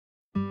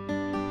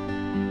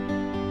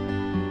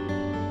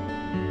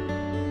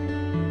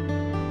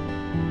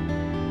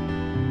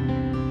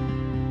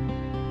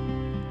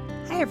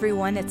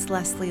everyone, it's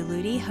Leslie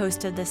Ludy,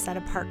 host of the Set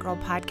Apart Girl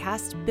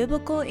podcast,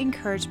 Biblical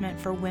Encouragement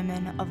for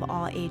Women of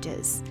All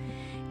Ages.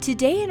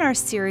 Today in our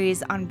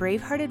series on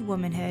Bravehearted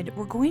Womanhood,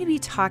 we're going to be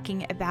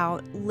talking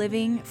about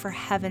living for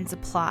heaven's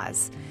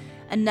applause.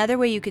 Another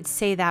way you could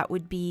say that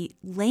would be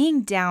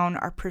laying down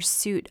our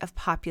pursuit of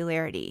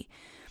popularity.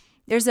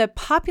 There's a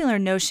popular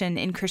notion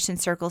in Christian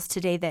circles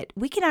today that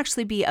we can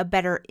actually be a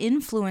better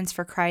influence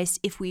for Christ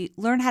if we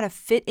learn how to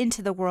fit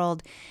into the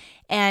world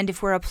and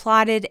if we're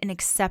applauded and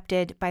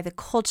accepted by the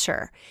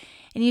culture.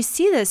 And you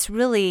see this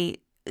really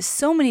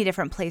so many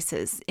different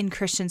places in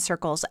Christian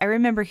circles. I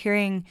remember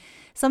hearing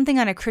something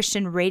on a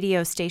Christian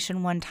radio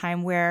station one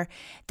time where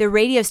the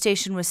radio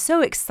station was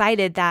so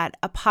excited that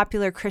a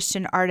popular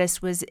Christian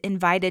artist was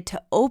invited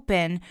to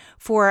open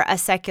for a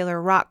secular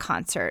rock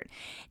concert.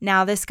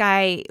 Now, this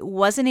guy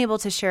wasn't able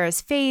to share his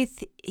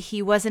faith.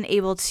 He wasn't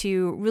able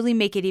to really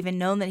make it even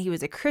known that he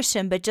was a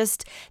Christian, but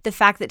just the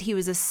fact that he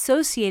was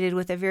associated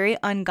with a very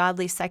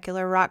ungodly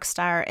secular rock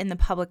star in the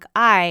public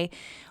eye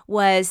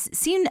was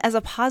seen as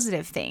a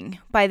positive thing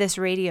by this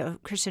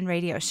Christian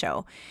radio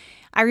show.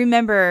 I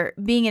remember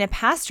being in a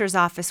pastor's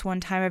office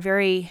one time, a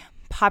very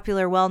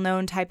popular,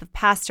 well-known type of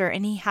pastor,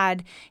 and he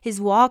had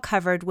his wall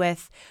covered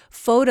with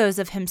photos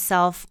of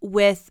himself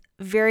with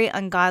very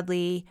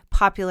ungodly,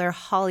 popular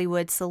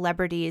Hollywood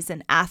celebrities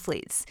and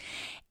athletes.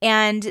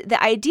 And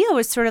the idea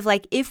was sort of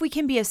like, if we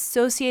can be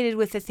associated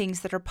with the things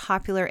that are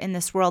popular in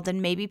this world,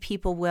 then maybe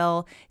people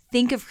will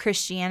think of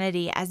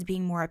Christianity as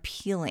being more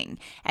appealing,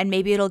 and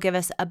maybe it'll give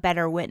us a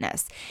better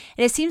witness.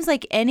 And it seems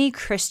like any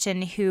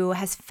Christian who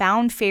has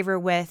found favor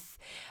with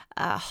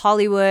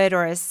Hollywood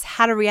or has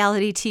had a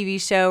reality TV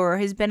show or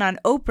has been on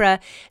Oprah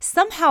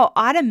somehow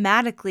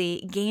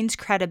automatically gains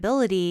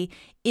credibility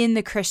in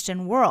the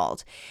Christian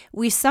world.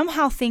 We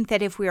somehow think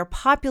that if we are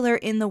popular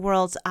in the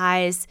world's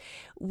eyes,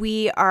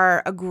 we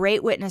are a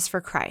great witness for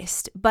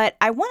Christ. But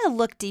I want to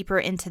look deeper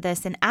into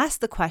this and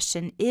ask the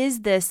question,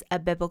 is this a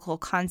biblical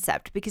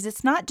concept? Because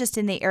it's not just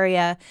in the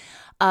area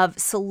of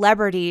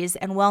celebrities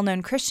and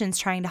well-known Christians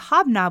trying to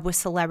hobnob with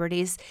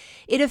celebrities.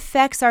 It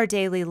affects our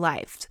daily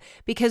life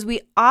because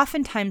we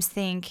oftentimes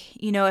think,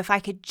 if I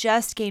could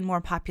just gain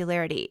more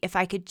popularity, if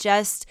I could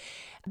just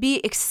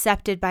be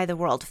accepted by the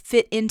world,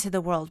 fit into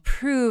the world,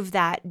 prove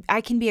that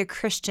I can be a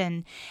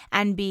Christian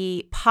and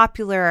be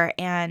popular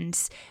and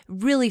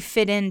really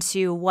fit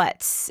into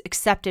what's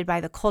accepted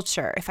by the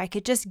culture. If I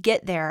could just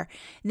get there,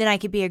 then I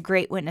could be a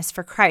great witness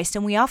for Christ.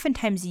 And we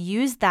oftentimes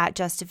use that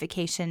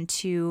justification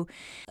to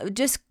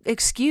just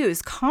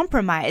excuse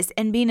compromise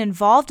and being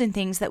involved in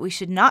things that we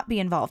should not be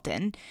involved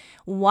in,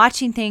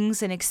 watching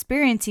things and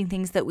experiencing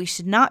things that we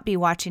should not be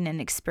watching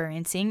and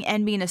experiencing,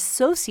 and being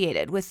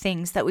associated with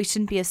things that we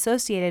shouldn't be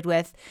associated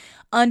with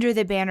under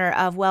the banner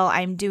of, well,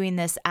 I'm doing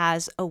this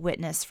as a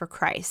witness for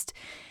Christ.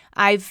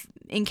 I've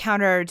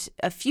encountered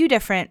a few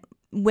different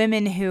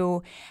women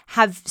who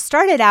have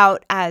started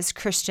out as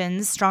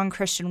Christians, strong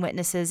Christian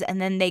witnesses, and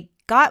then they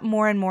got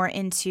more and more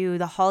into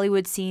the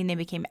Hollywood scene. They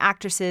became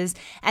actresses.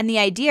 And the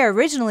idea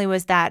originally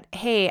was that,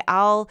 hey,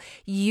 I'll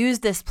use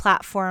this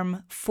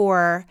platform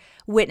for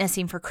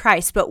witnessing for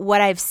Christ. But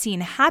what I've seen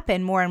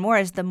happen more and more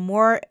is the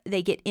more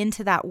they get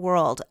into that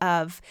world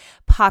of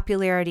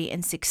popularity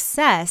and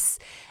success,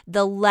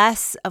 the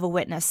less of a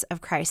witness of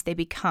Christ they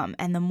become,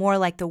 and the more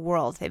like the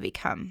world they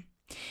become.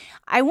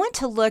 I want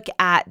to look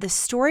at the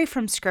story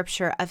from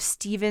Scripture of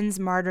Stephen's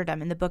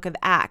martyrdom in the book of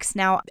Acts.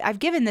 Now, I've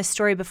given this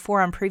story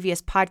before on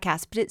previous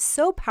podcasts, but it's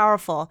so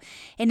powerful,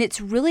 and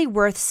it's really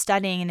worth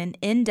studying in an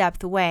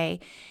in-depth way,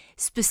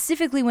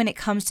 specifically when it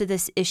comes to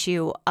this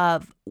issue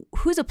of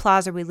whose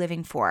applause are we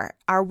living for?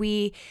 Are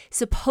we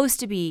supposed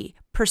to be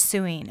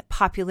pursuing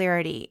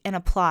popularity and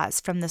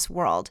applause from this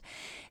world?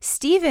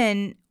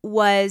 Stephen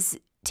was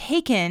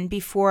taken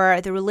before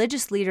the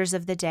religious leaders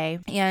of the day,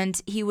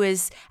 and he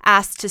was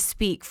asked to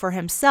speak for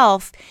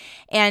himself,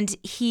 and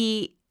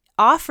he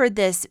offered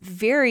this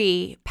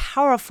very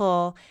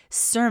powerful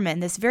sermon,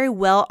 this very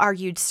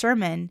well-argued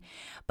sermon,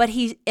 but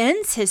he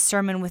ends his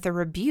sermon with a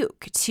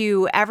rebuke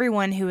to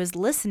everyone who is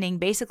listening,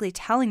 basically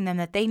telling them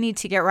that they need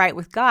to get right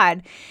with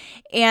God.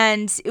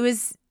 And it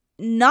was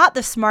not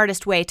the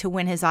smartest way to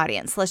win his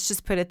audience. Let's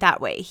just put it that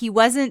way. He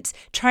wasn't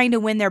trying to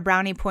win their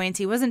brownie points.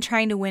 He wasn't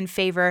trying to win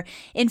favor.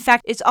 In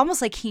fact, it's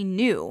almost like he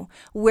knew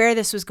where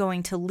this was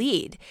going to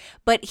lead,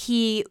 but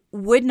he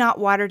would not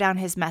water down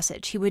his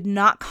message. He would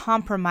not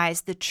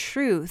compromise the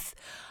truth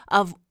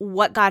of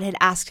what God had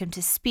asked him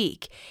to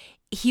speak.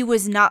 He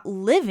was not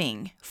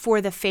living for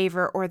the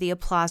favor or the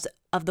applause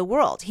of the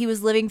world. He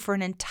was living for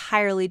an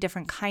entirely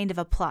different kind of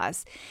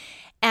applause.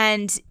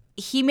 And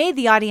he made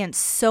the audience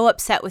so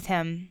upset with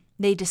him.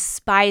 They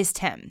despised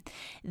him.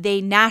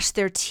 They gnashed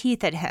their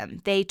teeth at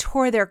him. They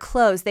tore their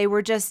clothes. They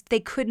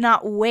could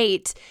not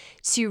wait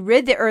to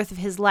rid the earth of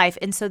his life.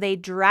 And so they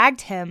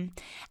dragged him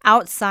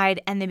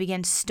outside and they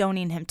began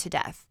stoning him to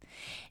death.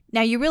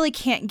 Now, you really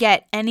can't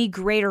get any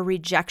greater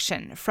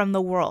rejection from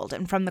the world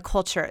and from the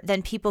culture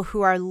than people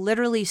who are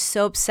literally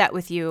so upset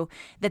with you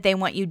that they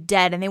want you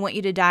dead and they want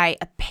you to die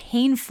a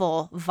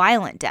painful,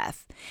 violent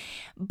death.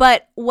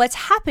 But what's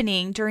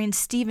happening during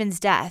Stephen's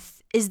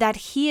death is that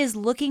he is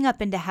looking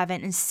up into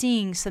heaven and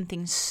seeing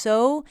something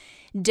so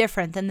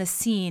different than the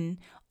scene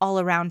all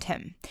around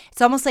him.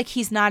 It's almost like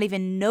he's not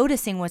even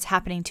noticing what's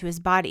happening to his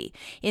body.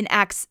 In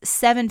Acts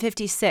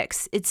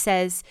 7:56, it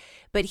says,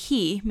 "But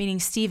he," meaning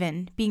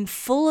Stephen, "being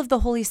full of the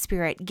Holy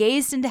Spirit,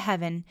 gazed into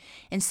heaven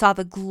and saw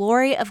the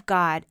glory of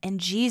God and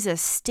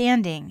Jesus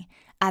standing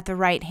at the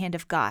right hand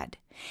of God.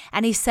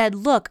 And he said,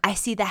 'Look, I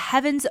see the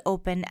heavens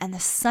open and the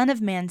Son of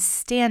Man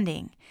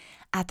standing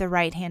at the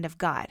right hand of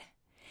God.'"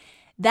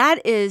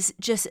 That is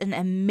just an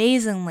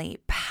amazingly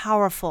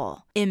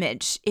powerful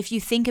image if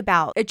you think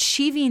about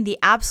achieving the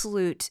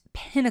absolute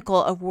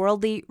pinnacle of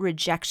worldly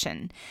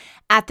rejection.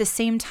 At the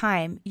same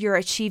time, you're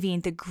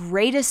achieving the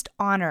greatest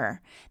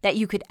honor that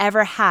you could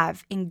ever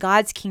have in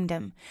God's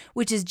kingdom,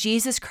 which is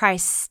Jesus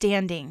Christ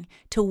standing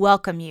to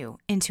welcome you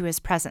into his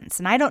presence.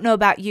 And I don't know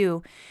about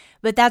you,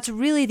 but that's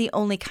really the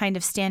only kind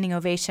of standing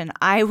ovation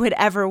I would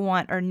ever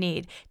want or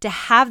need, to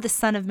have the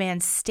Son of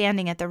Man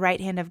standing at the right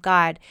hand of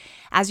God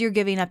as you're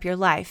giving up your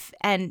life.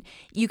 And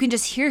you can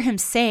just hear him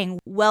saying,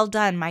 "Well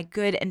done, my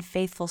good and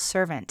faithful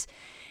servant."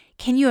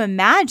 Can you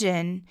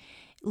imagine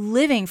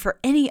living for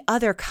any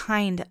other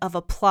kind of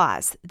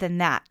applause than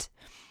that?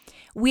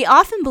 We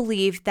often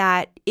believe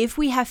that if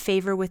we have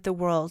favor with the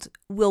world,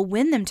 we'll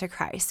win them to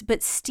Christ.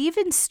 But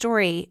Stephen's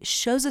story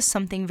shows us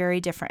something very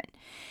different,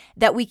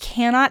 that we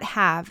cannot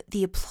have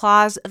the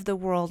applause of the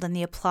world and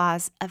the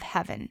applause of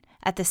heaven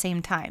at the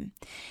same time.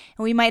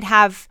 And we might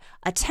have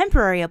a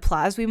temporary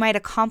applause. We might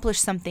accomplish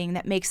something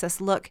that makes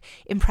us look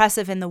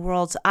impressive in the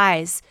world's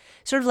eyes,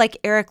 sort of like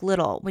Eric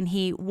Liddell when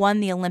he won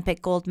the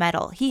Olympic gold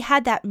medal. He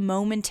had that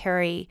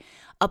momentary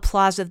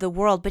applause of the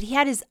world, but he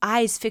had his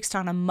eyes fixed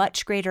on a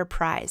much greater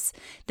prize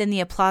than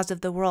the applause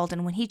of the world.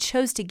 And when he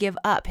chose to give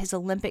up his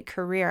Olympic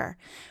career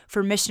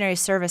for missionary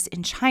service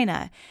in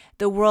China,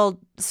 the world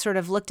sort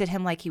of looked at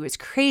him like he was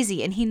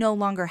crazy, and he no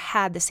longer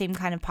had the same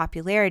kind of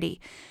popularity,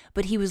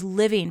 but he was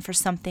living for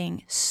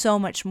something so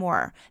much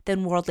more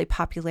than worldly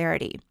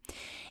popularity.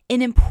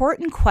 An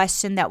important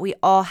question that we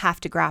all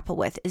have to grapple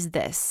with is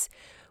this: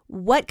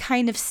 what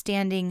kind of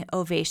standing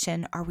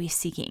ovation are we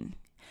seeking?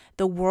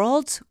 The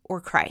world or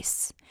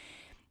Christ?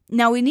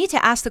 Now, we need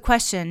to ask the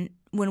question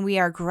when we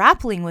are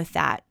grappling with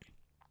that,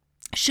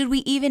 should we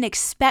even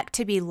expect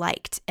to be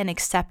liked and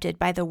accepted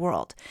by the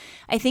world?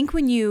 I think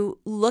when you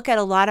look at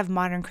a lot of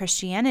modern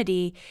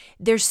Christianity,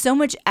 there's so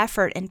much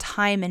effort and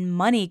time and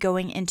money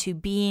going into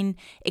being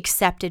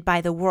accepted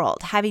by the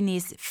world, having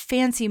these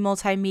fancy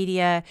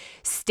multimedia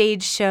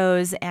stage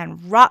shows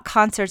and rock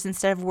concerts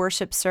instead of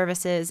worship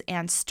services,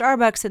 and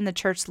Starbucks in the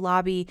church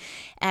lobby,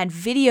 and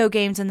video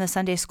games in the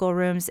Sunday school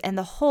rooms. And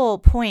the whole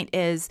point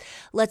is,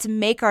 let's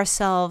make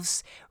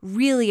ourselves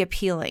really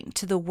appealing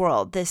to the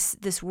world,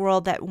 this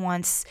world that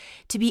wants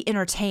to be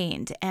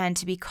entertained and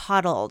to be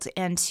coddled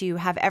and to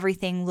have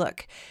everything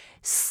look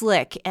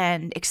slick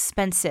and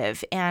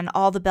expensive and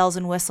all the bells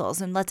and whistles,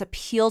 and let's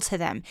appeal to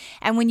them.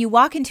 And when you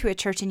walk into a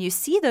church and you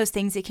see those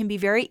things, it can be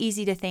very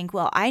easy to think,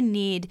 well, I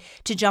need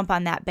to jump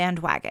on that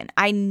bandwagon.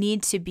 I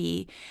need to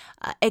be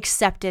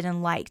accepted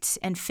and liked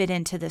and fit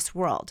into this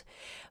world.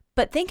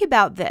 But think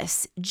about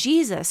this: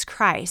 Jesus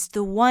Christ,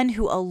 the one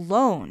who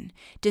alone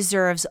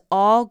deserves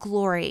all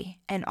glory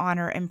and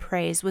honor and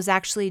praise, was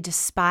actually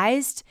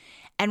despised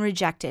and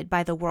rejected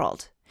by the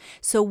world.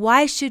 So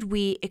why should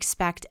we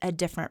expect a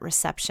different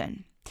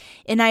reception?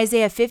 In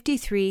Isaiah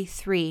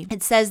 53:3,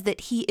 it says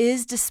that he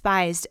is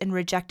despised and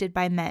rejected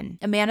by men,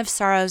 a man of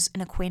sorrows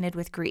and acquainted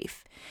with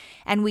grief.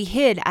 And we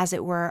hid, as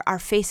it were, our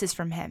faces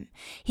from him.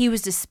 He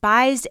was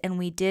despised and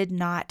we did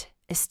not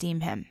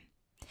esteem him.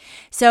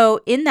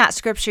 So in that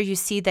scripture, you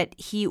see that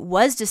he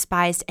was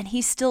despised and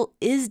he still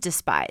is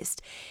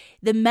despised.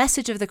 The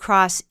message of the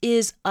cross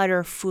is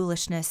utter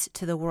foolishness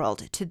to the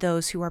world, to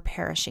those who are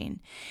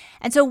perishing.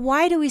 And so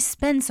why do we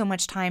spend so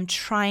much time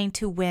trying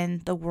to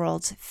win the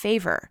world's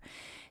favor?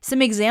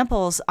 Some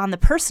examples on the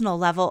personal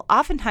level: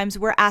 oftentimes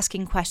we're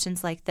asking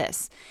questions like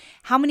this: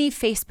 how many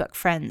Facebook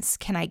friends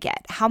can I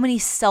get? How many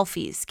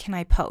selfies can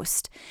I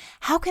post?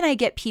 How can I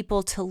get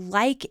people to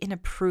like and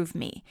approve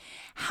me?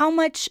 How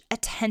much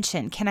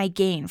attention can I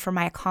gain for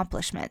my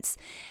accomplishments?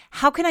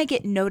 How can I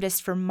get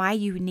noticed for my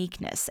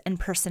uniqueness and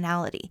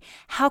personality?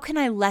 How can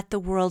I let the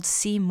world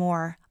see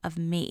more of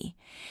me?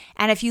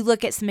 And if you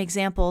look at some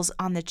examples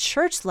on the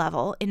church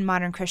level in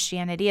modern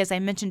Christianity, as I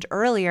mentioned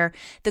earlier,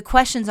 the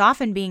questions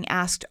often being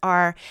asked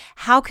are,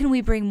 how can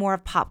we bring more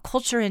of pop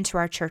culture into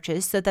our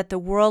churches so that the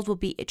world will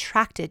be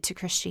attracted to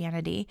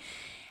Christianity?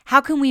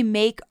 How can we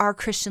make our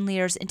Christian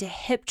leaders into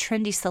hip,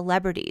 trendy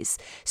celebrities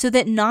so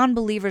that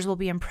non-believers will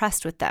be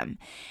impressed with them?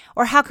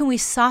 Or how can we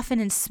soften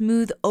and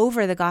smooth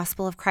over the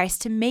gospel of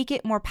Christ to make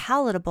it more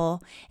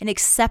palatable and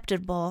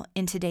acceptable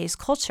in today's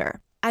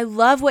culture? I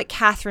love what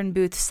Catherine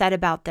Booth said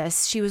about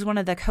this. She was one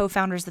of the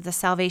co-founders of the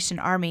Salvation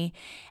Army,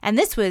 and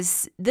this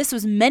was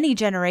many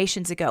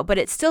generations ago, but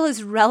it still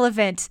is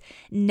relevant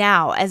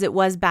now as it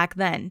was back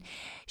then.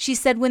 She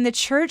said, "When the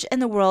church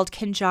and the world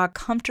can jog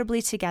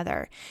comfortably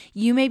together,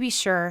 you may be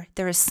sure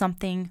there is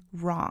something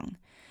wrong.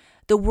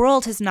 The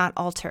world has not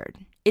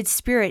altered. Its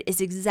spirit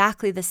is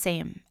exactly the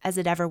same as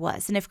it ever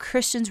was. And if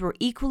Christians were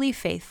equally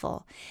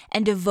faithful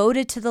and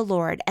devoted to the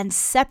Lord and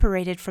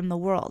separated from the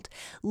world,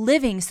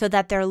 living so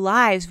that their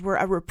lives were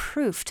a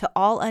reproof to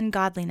all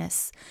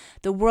ungodliness,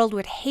 the world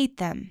would hate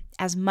them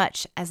as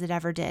much as it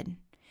ever did."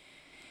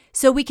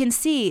 So we can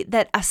see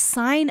that a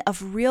sign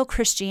of real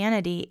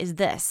Christianity is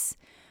this: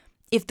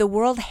 if the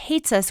world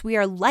hates us, we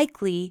are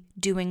likely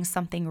doing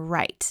something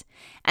right.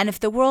 And if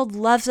the world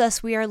loves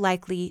us, we are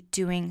likely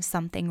doing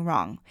something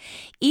wrong.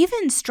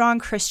 Even strong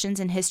Christians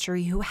in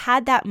history who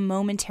had that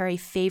momentary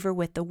favor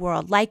with the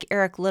world, like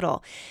Eric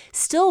Liddell,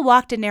 still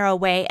walked a narrow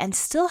way and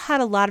still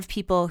had a lot of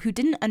people who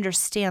didn't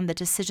understand the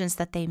decisions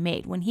that they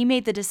made. When he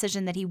made the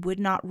decision that he would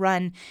not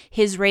run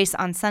his race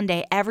on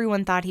Sunday,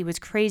 everyone thought he was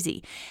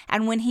crazy.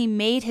 And when he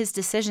made his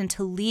decision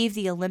to leave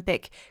the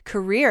Olympic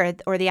career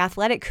or the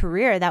athletic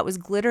career that was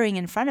glittering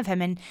in front of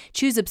him and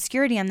choose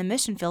obscurity on the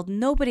mission field,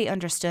 nobody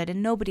understood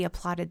and nobody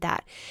applauded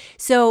that.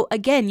 So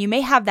again, you may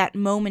have that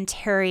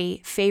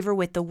momentary favor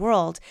with the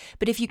world,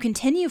 but if you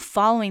continue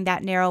following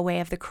that narrow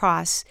way of the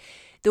cross,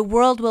 the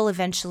world will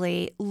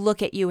eventually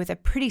look at you with a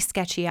pretty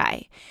sketchy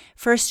eye.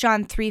 1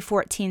 John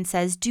 3:14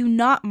 says, "Do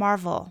not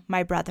marvel,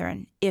 my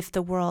brethren, if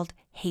the world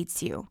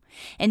hates you."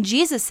 And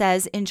Jesus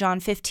says in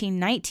John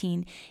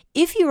 15:19,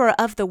 "If you are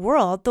of the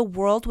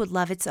world would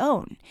love its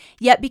own.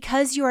 Yet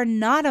because you are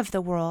not of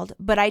the world,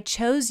 but I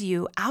chose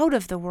you out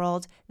of the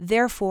world,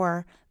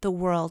 therefore the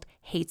world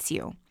hates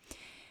you."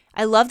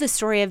 I love the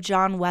story of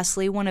John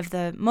Wesley, one of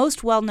the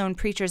most well-known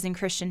preachers in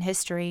Christian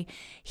history.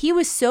 He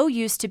was so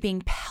used to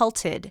being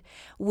pelted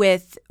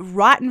with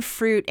rotten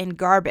fruit and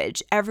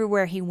garbage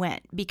everywhere he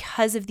went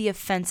because of the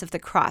offense of the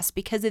cross,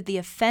 because of the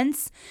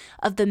offense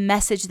of the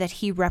message that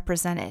he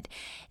represented.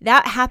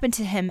 That happened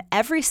to him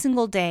every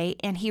single day,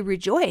 and he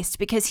rejoiced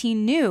because he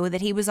knew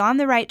that he was on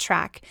the right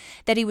track,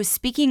 that he was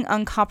speaking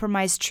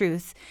uncompromised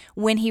truth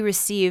when he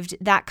received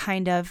that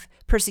kind of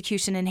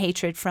persecution and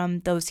hatred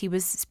from those he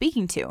was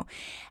speaking to.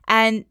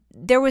 And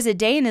there was a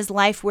day in his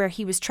life where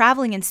he was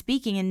traveling and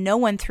speaking and no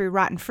one threw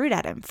rotten fruit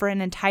at him for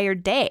an entire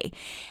day.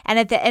 And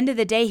at the end of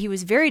the day, he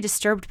was very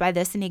disturbed by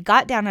this, and he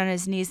got down on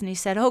his knees and he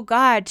said, "Oh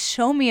God,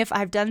 show me if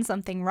I've done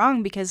something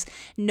wrong because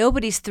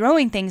nobody's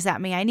throwing things at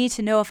me. I need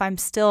to know if I'm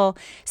still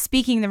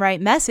speaking the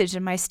right message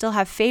and I still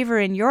have favor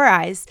in your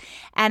eyes."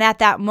 And at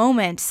that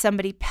moment,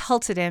 somebody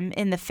pelted him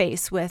in the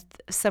face with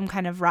some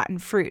kind of rotten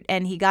fruit,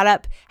 and he got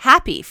up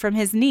happy from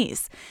his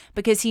knees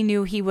because he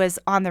knew he was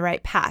on the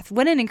right path.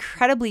 What an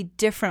incredibly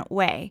different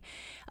way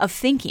of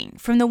thinking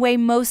from the way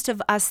most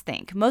of us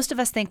think. Most of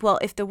us think, well,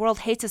 if the world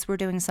hates us, we're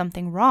doing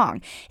something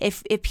wrong.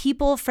 If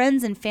people,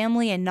 friends and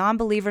family and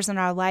non-believers in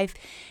our life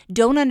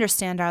don't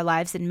understand our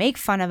lives and make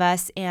fun of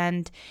us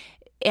and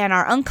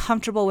are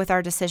uncomfortable with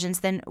our decisions,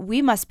 then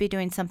we must be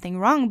doing something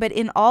wrong. But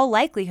in all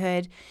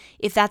likelihood,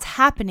 if that's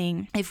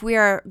happening, if we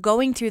are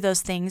going through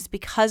those things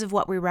because of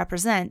what we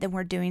represent, then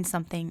we're doing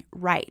something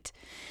right.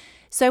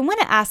 So I want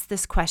to ask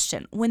this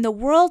question. When the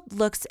world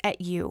looks at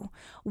you,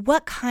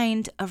 what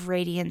kind of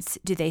radiance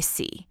do they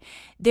see?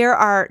 There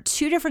are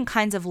two different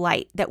kinds of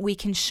light that we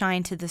can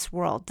shine to this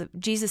world.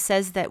 Jesus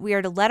says that we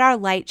are to let our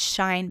light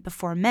shine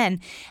before men.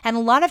 And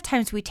a lot of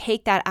times we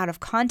take that out of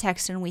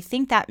context and we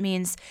think that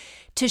means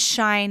to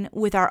shine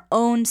with our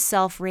own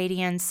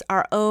self-radiance,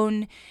 our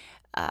own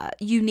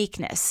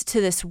uniqueness to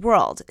this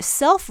world.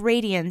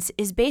 Self-radiance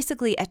is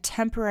basically a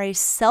temporary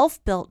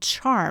self-built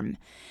charm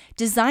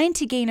designed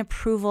to gain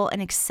approval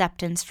and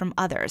acceptance from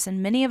others.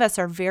 And many of us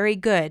are very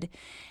good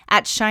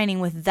at shining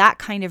with that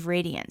kind of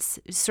radiance.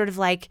 It's sort of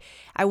like,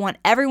 I want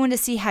everyone to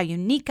see how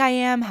unique I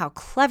am, how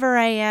clever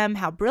I am,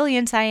 how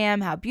brilliant I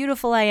am, how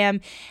beautiful I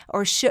am,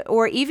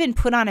 or even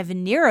put on a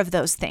veneer of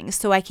those things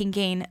so I can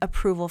gain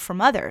approval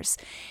from others.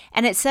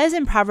 And it says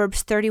in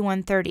Proverbs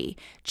 31:30,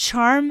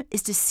 "Charm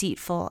is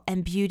deceitful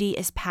and beauty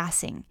is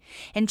passing."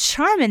 And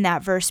charm in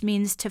that verse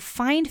means to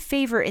find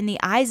favor in the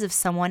eyes of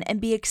someone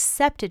and be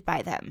accepted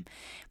by them.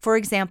 For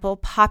example,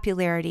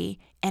 popularity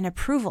and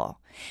approval.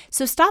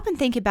 So stop and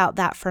think about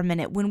that for a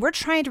minute. When we're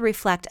trying to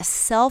reflect a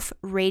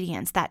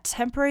self-radiance, that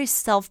temporary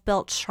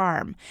self-built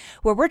charm,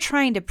 where we're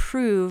trying to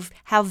prove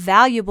how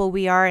valuable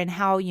we are and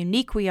how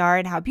unique we are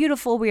and how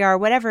beautiful we are,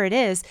 whatever it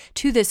is,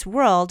 to this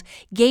world,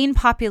 gain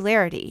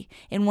popularity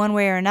in one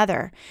way or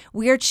another,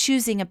 we are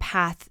choosing a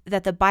path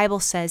that the Bible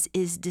says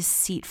is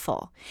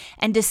deceitful.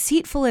 And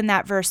deceitful in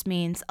that verse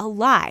means a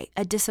lie,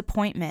 a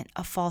disappointment,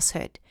 a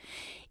falsehood.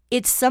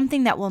 It's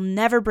something that will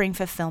never bring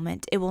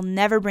fulfillment. It will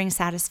never bring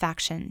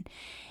satisfaction.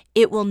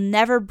 it will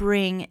never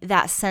bring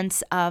that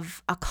sense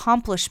of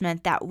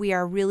accomplishment that we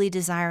are really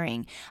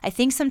desiring. I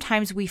think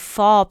sometimes we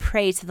fall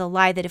prey to the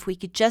lie that if we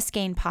could just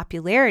gain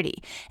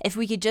popularity, if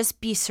we could just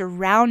be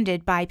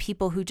surrounded by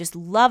people who just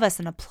love us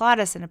and applaud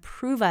us and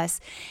approve us,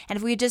 and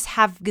if we just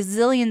have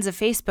gazillions of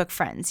Facebook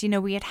friends,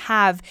 we'd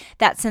have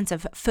that sense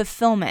of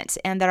fulfillment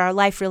and that our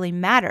life really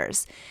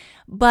matters.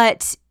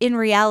 But in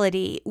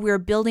reality, we're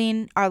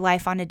building our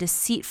life on a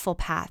deceitful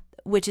path,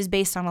 which is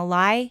based on a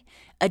lie,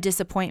 a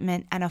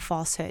disappointment, and a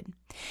falsehood.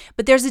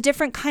 But there's a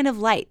different kind of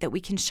light that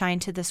we can shine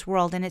to this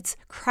world, and it's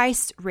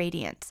Christ's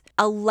radiance,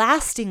 a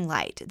lasting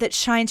light that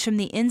shines from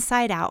the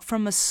inside out,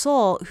 from a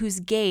soul whose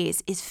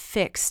gaze is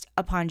fixed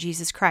upon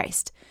Jesus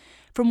Christ,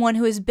 from one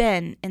who has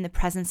been in the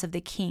presence of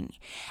the King.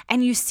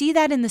 And you see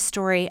that in the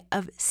story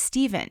of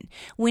Stephen.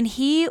 When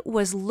he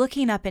was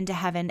looking up into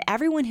heaven,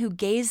 everyone who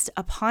gazed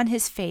upon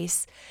his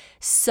face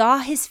saw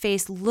his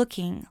face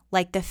looking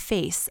like the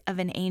face of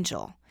an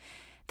angel.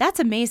 That's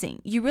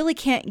amazing. You really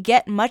can't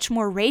get much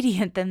more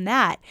radiant than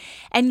that.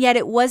 And yet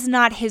it was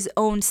not his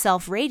own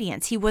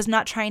self-radiance. He was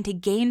not trying to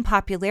gain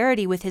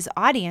popularity with his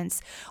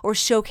audience or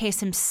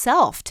showcase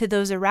himself to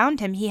those around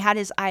him. He had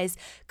his eyes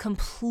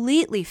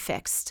completely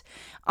fixed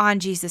on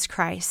Jesus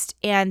Christ,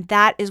 and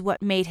that is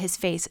what made his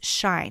face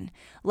shine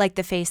like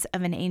the face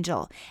of an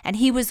angel. And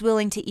he was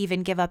willing to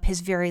even give up his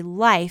very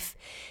life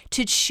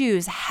to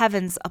choose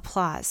heaven's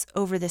applause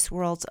over this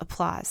world's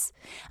applause.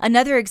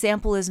 Another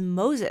example is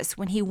Moses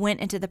when he went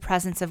into the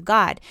presence of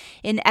God.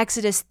 In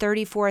Exodus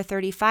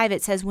 34:35,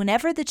 it says,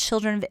 "Whenever the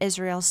children of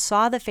Israel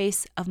saw the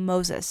face of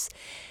Moses,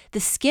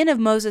 the skin of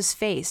Moses'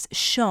 face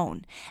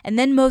shone, and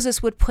then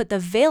Moses would put the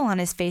veil on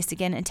his face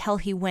again until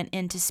he went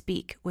in to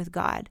speak with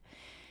God."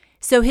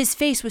 So his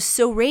face was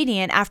so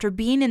radiant after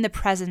being in the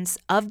presence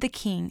of the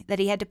King that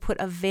he had to put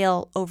a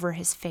veil over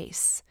his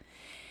face.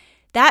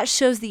 That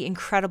shows the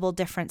incredible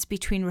difference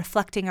between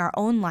reflecting our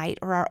own light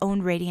or our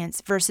own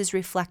radiance versus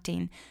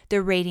reflecting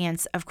the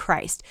radiance of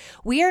Christ.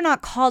 We are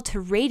not called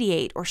to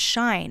radiate or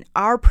shine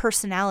our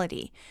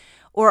personality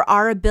or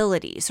our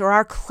abilities or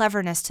our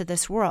cleverness to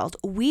this world.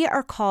 We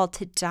are called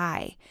to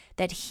die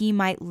that he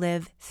might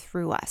live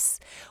through us.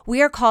 We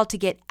are called to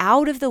get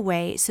out of the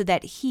way so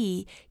that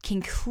he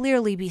can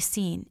clearly be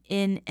seen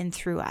in and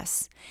through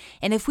us.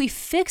 And if we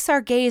fix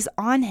our gaze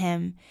on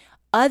him,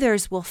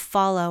 others will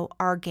follow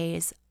our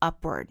gaze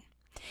upward.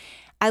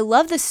 I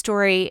love this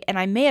story, and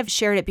I may have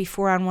shared it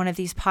before on one of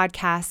these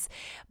podcasts,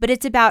 but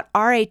it's about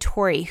R.A.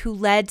 Torrey, who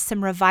led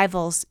some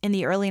revivals in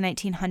the early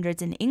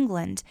 1900s in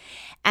England.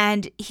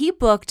 And he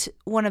booked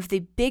one of the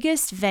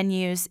biggest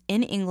venues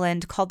in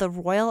England called the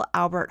Royal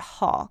Albert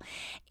Hall.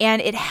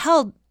 And it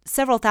held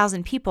several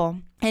thousand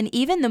people. And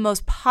even the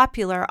most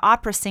popular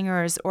opera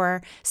singers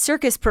or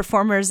circus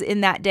performers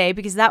in that day,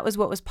 because that was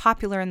what was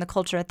popular in the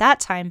culture at that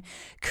time,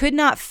 could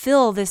not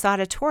fill this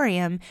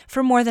auditorium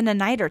for more than a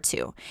night or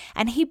two.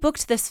 And he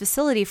booked this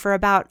facility for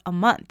about a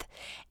month.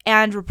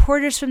 And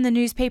reporters from the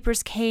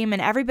newspapers came,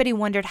 and everybody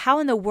wondered, how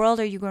in the world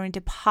are you going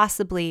to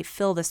possibly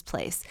fill this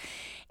place?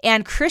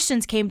 And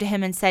Christians came to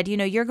him and said,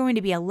 you're going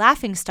to be a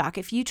laughingstock.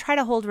 If you try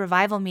to hold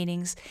revival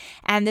meetings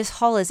and this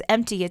hall is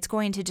empty, it's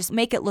going to just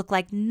make it look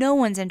like no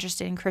one's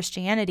interested in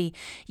Christianity.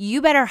 You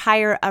better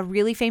hire a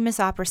really famous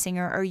opera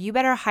singer, or you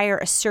better hire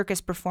a circus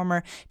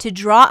performer to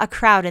draw a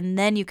crowd, and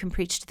then you can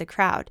preach to the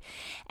crowd.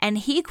 And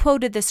he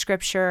quoted the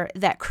scripture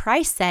that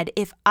Christ said,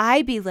 "If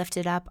I be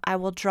lifted up, I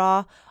will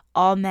draw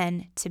all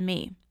men to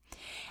me."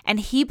 And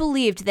he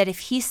believed that if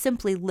he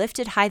simply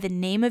lifted high the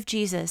name of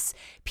Jesus,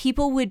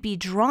 people would be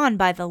drawn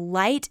by the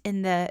light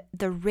and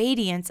the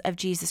radiance of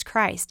Jesus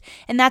Christ.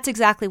 And that's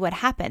exactly what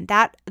happened.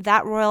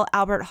 That Royal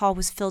Albert Hall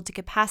was filled to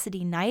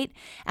capacity night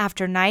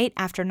after night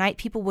after night.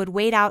 People would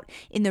wait out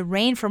in the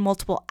rain for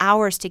multiple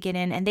hours to get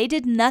in, and they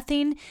did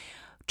nothing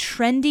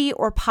trendy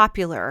or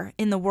popular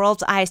in the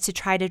world's eyes to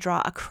try to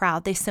draw a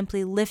crowd. They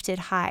simply lifted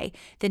high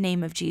the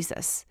name of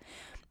Jesus.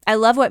 I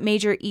love what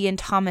Major Ian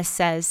Thomas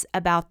says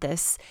about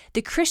this.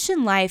 The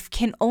Christian life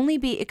can only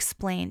be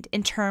explained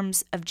in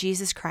terms of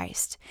Jesus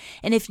Christ.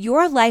 And if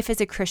your life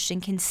as a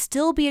Christian can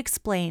still be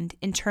explained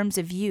in terms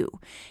of you,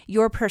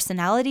 your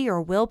personality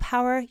or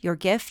willpower, your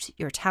gift,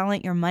 your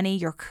talent, your money,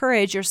 your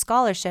courage, your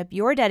scholarship,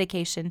 your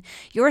dedication,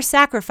 your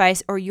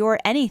sacrifice, or your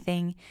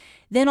anything,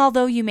 then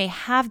although you may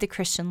have the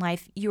Christian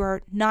life, you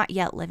are not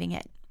yet living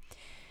it.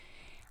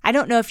 I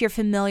don't know if you're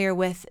familiar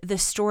with the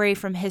story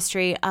from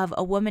history of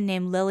a woman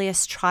named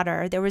Lilias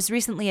Trotter. There was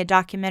recently a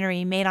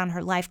documentary made on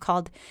her life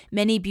called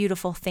Many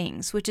Beautiful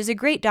Things, which is a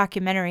great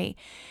documentary.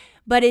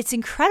 But it's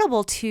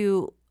incredible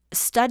to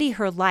study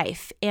her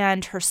life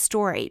and her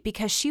story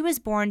because she was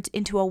born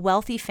into a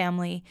wealthy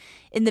family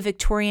in the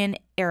Victorian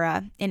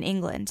era in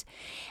England.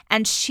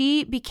 And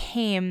she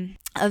became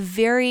a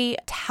very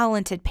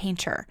talented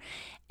painter.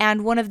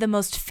 And one of the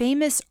most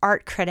famous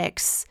art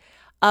critics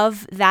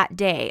of that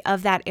day,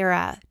 of that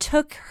era,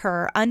 took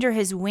her under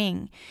his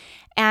wing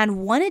and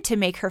wanted to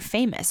make her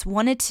famous,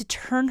 wanted to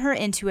turn her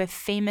into a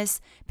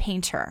famous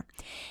painter.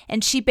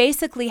 And she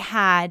basically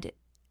had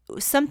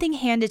something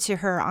handed to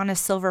her on a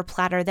silver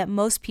platter that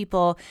most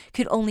people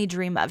could only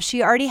dream of.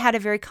 She already had a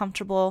very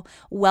comfortable,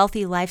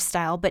 wealthy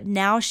lifestyle, but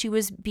now she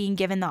was being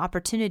given the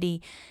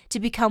opportunity to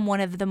become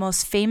one of the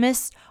most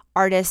famous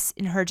artists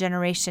in her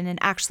generation and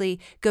actually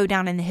go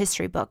down in the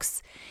history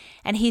books.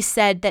 And he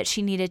said that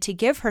she needed to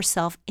give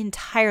herself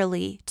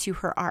entirely to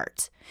her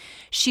art.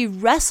 She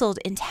wrestled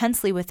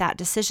intensely with that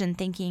decision,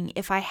 thinking,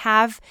 if I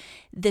have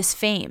this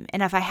fame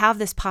and if I have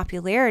this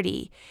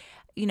popularity,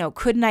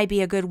 couldn't I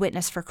be a good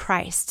witness for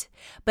Christ?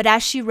 But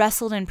as she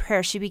wrestled in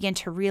prayer, she began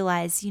to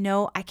realize,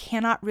 I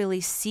cannot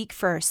really seek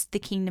first the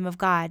kingdom of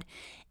God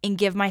and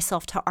give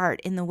myself to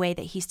art in the way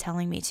that he's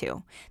telling me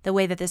to, the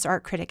way that this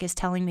art critic is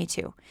telling me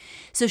to.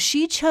 So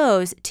she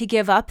chose to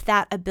give up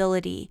that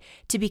ability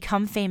to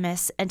become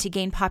famous and to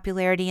gain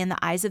popularity in the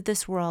eyes of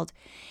this world,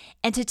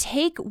 and to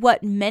take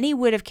what many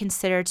would have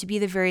considered to be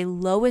the very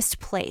lowest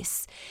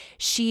place.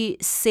 She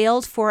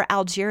sailed for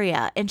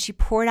Algeria and she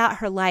poured out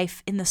her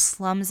life in the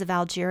slums of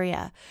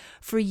Algeria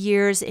for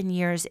years and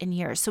years and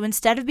years. So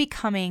instead of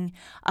becoming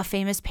a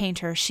famous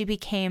painter, she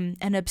became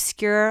an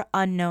obscure,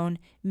 unknown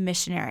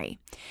missionary.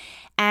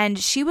 And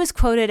she was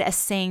quoted as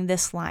saying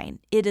this line,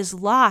 "It is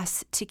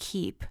loss to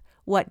keep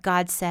what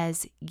God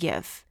says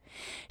give."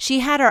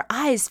 She had her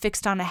eyes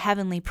fixed on a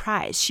heavenly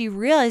prize. She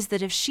realized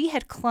that if she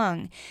had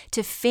clung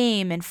to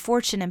fame and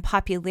fortune and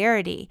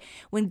popularity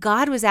when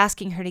God was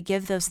asking her to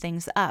give those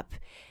things up,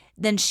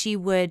 then she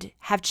would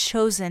have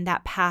chosen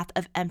that path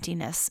of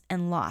emptiness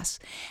and loss.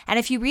 And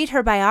if you read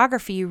her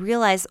biography, you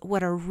realize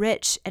what a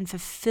rich and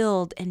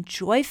fulfilled and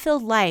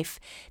joy-filled life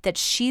that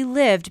she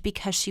lived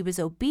because she was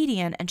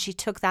obedient and she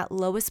took that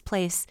lowest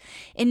place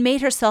and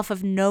made herself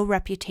of no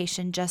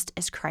reputation, just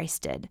as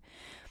Christ did.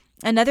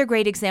 Another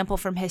great example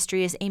from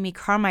history is Amy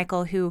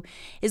Carmichael, who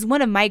is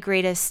one of my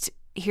greatest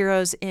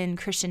heroes in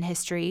Christian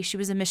history. She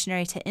was a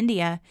missionary to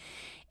India.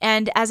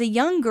 And as a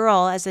young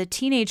girl, as a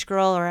teenage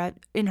girl or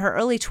in her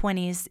early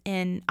 20s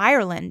in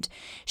Ireland,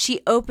 she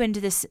opened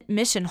this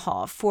mission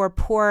hall for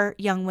poor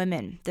young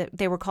women.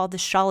 They were called the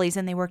Shawleys,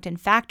 and they worked in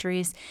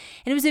factories.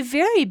 And it was a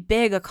very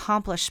big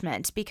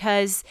accomplishment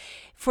because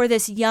for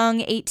this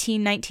young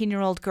 18,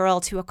 19-year-old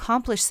girl to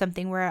accomplish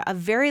something where a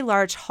very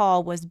large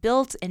hall was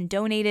built and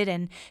donated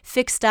and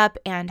fixed up,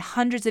 and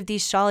hundreds of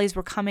these Shawleys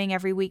were coming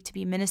every week to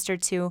be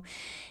ministered to,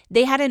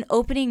 they had an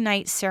opening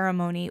night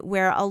ceremony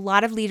where a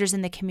lot of leaders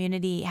in the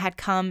community had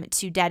come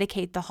to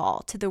dedicate the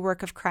hall to the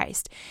work of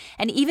Christ.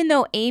 And even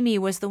though Amy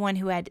was the one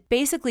who had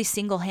basically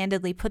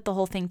single-handedly put the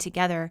whole thing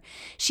together,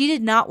 she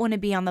did not want to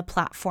be on the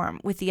platform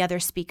with the other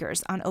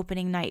speakers on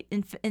opening night.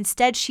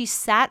 Instead, she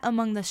sat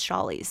among the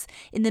Shawleys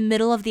in the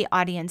middle of the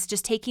audience,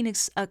 just taking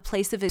a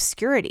place of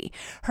obscurity.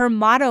 Her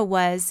motto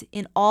was,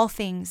 "In all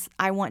things,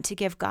 I want to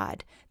give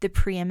God the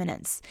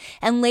preeminence."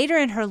 And later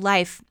in her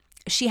life,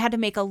 she had to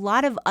make a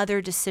lot of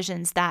other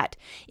decisions that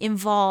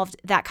involved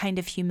that kind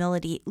of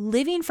humility,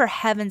 living for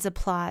heaven's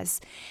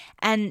applause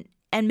and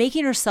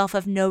making herself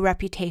of no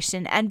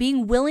reputation and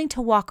being willing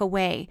to walk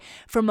away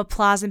from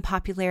applause and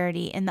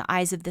popularity in the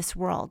eyes of this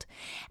world.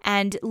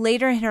 And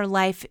later in her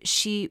life,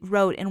 she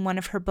wrote in one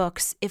of her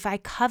books, "If I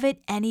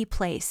covet any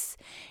place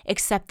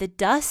except the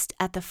dust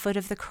at the foot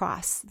of the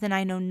cross, then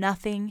I know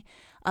nothing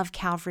of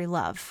Calvary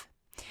love."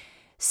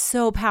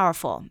 So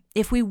powerful.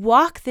 If we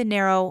walk the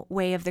narrow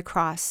way of the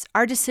cross,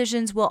 our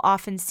decisions will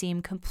often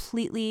seem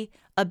completely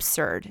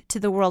absurd to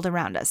the world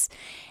around us.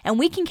 And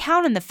we can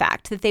count on the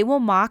fact that they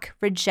will mock,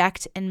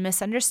 reject, and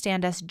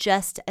misunderstand us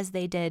just as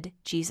they did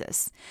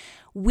Jesus.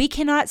 We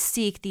cannot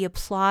seek the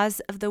applause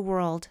of the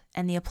world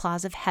and the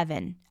applause of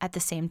heaven at the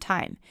same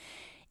time.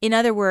 In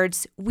other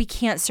words, we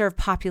can't serve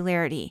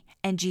popularity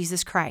and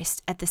Jesus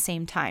Christ at the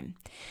same time.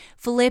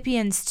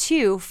 Philippians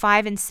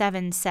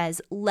 2:5-7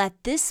 says,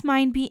 "Let this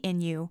mind be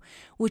in you,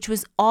 which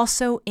was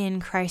also in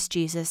Christ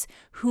Jesus,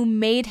 who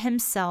made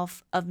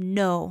himself of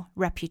no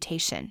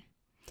reputation."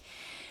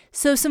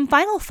 So some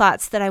final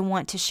thoughts that I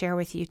want to share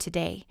with you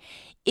today.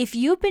 If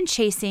you've been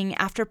chasing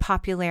after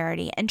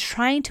popularity and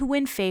trying to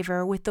win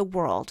favor with the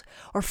world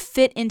or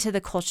fit into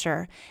the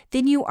culture,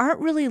 then you aren't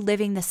really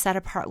living the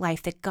set-apart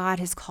life that God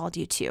has called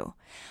you to.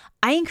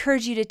 I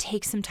encourage you to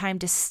take some time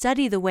to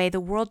study the way the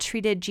world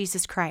treated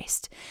Jesus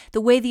Christ, the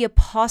way the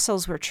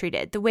apostles were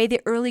treated, the way the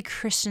early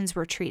Christians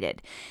were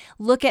treated.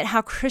 Look at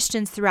how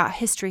Christians throughout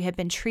history have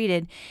been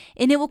treated,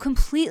 and it will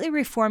completely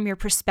reform your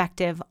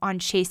perspective on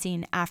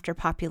chasing after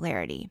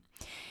popularity.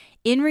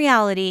 In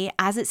reality,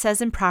 as it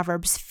says in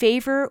Proverbs,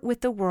 favor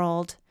with the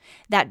world,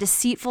 that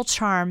deceitful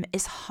charm,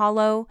 is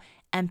hollow,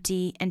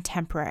 empty, and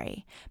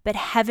temporary, but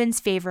heaven's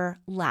favor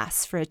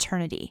lasts for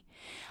eternity.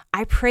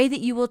 I pray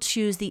that you will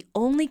choose the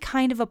only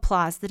kind of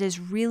applause that is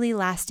really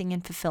lasting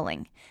and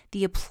fulfilling,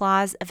 the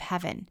applause of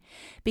heaven,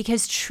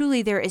 because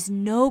truly there is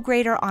no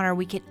greater honor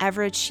we could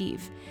ever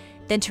achieve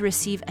than to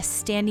receive a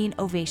standing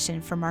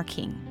ovation from our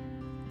King.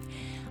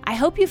 I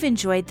hope you've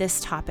enjoyed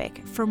this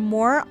topic. For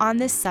more on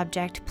this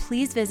subject,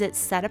 please visit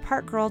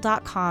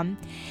setapartgirl.com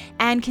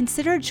and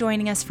consider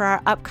joining us for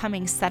our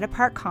upcoming Set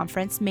Apart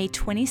Conference, May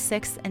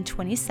 26th and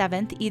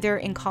 27th, either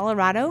in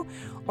Colorado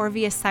or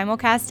via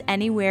simulcast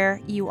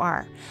anywhere you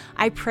are.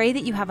 I pray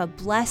that you have a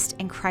blessed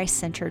and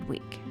Christ-centered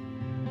week.